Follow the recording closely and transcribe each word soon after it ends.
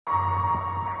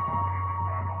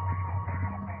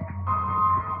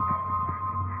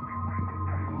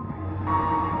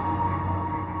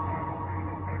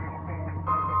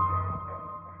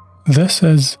This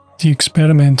is the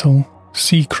experimental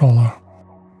sea crawler.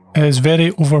 It is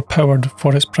very overpowered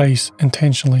for its price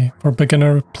intentionally for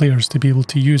beginner players to be able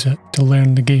to use it to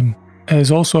learn the game. It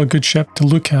is also a good ship to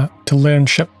look at to learn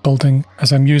shipbuilding,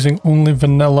 as I'm using only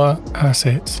vanilla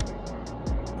assets.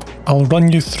 I'll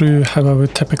run you through how I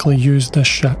would typically use this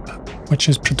ship, which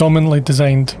is predominantly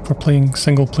designed for playing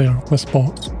single player with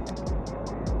bots.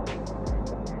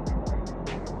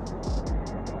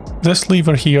 This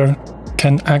lever here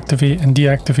can activate and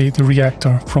deactivate the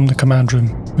reactor from the command room,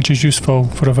 which is useful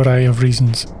for a variety of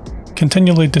reasons.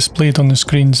 Continually displayed on the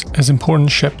screens is important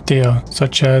ship data,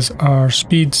 such as our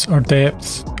speeds, our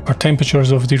depths, our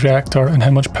temperatures of the reactor and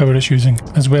how much power it's using,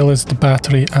 as well as the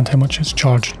battery and how much it's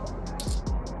charged.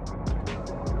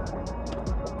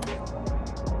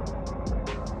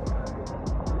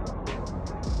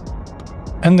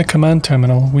 In the command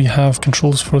terminal, we have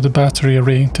controls for the battery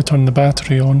array to turn the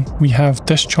battery on. We have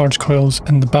discharge coils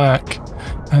in the back,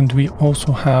 and we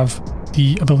also have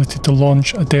the ability to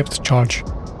launch a depth charge.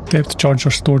 Depth charge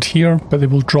are stored here, but they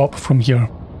will drop from here.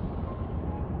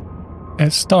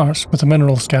 It starts with a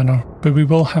mineral scanner, but we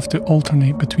will have to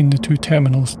alternate between the two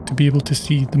terminals to be able to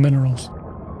see the minerals.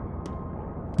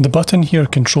 The button here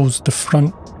controls the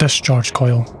front discharge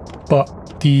coil, but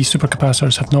the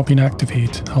supercapacitors have not been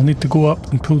activated. I'll need to go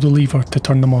up and pull the lever to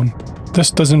turn them on. This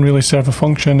doesn't really serve a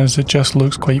function, as it just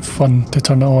looks quite fun to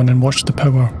turn it on and watch the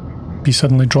power be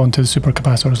suddenly drawn to the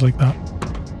supercapacitors like that.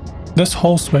 This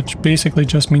hall switch basically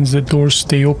just means that doors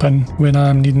stay open when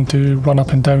I'm needing to run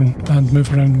up and down and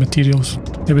move around materials.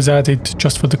 It was added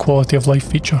just for the quality of life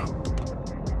feature.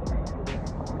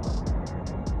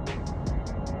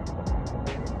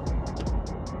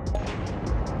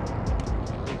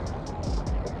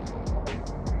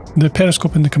 The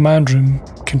periscope in the command room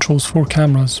controls 4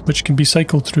 cameras, which can be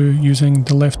cycled through using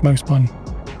the left mouse button.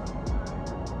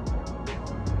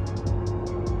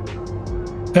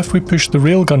 If we push the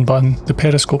railgun button, the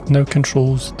periscope now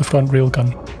controls the front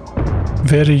railgun.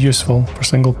 Very useful for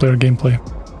single player gameplay.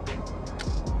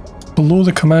 Below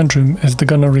the command room is the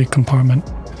gunnery compartment,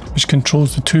 which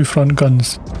controls the 2 front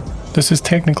guns. This is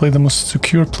technically the most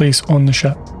secure place on the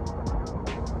ship.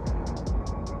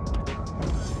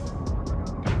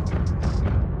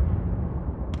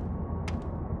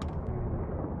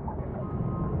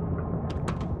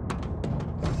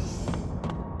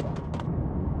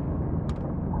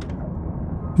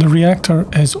 The reactor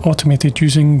is automated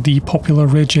using the popular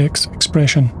regex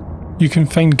expression. You can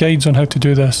find guides on how to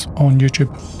do this on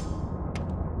YouTube.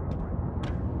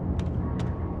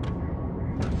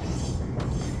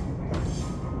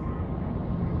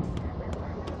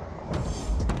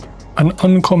 An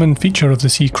uncommon feature of the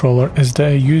sea crawler is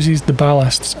that it uses the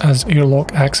ballasts as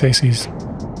airlock accesses.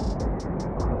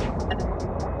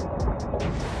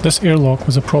 This airlock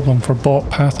was a problem for bot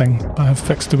pathing, but I have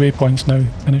fixed the waypoints now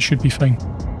and it should be fine.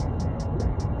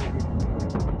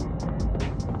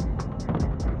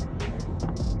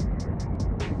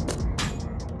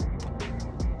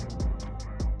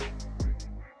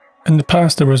 In the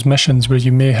past there was missions where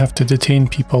you may have to detain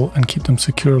people and keep them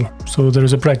secure, so there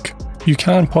is a brig. You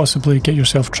can possibly get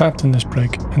yourself trapped in this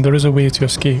brig, and there is a way to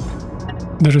escape.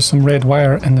 There is some red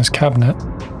wire in this cabinet,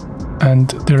 and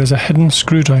there is a hidden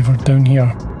screwdriver down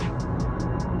here.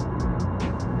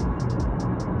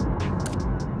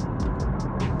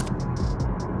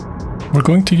 We're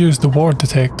going to use the ward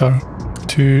detector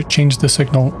to change the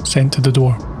signal sent to the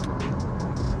door.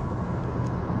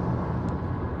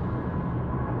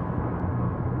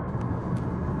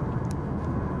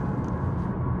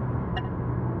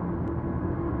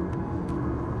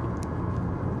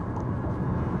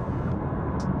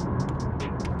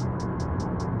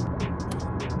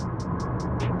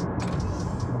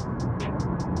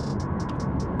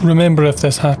 Remember, if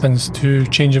this happens, to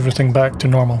change everything back to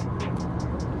normal.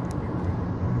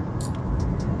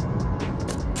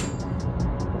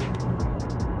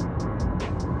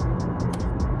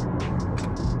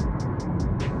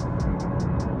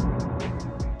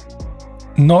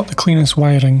 Not the cleanest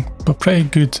wiring, but pretty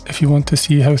good if you want to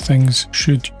see how things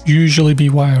should usually be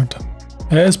wired.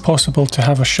 It is possible to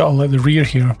have a shuttle at the rear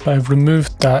here, but I've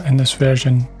removed that in this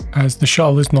version as the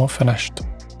shuttle is not finished.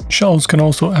 Shuttles can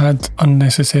also add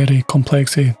unnecessary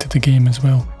complexity to the game as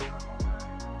well.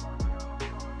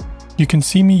 You can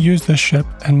see me use this ship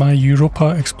in my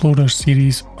Europa Explorers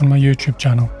series on my YouTube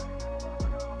channel.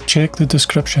 Check the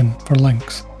description for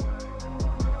links.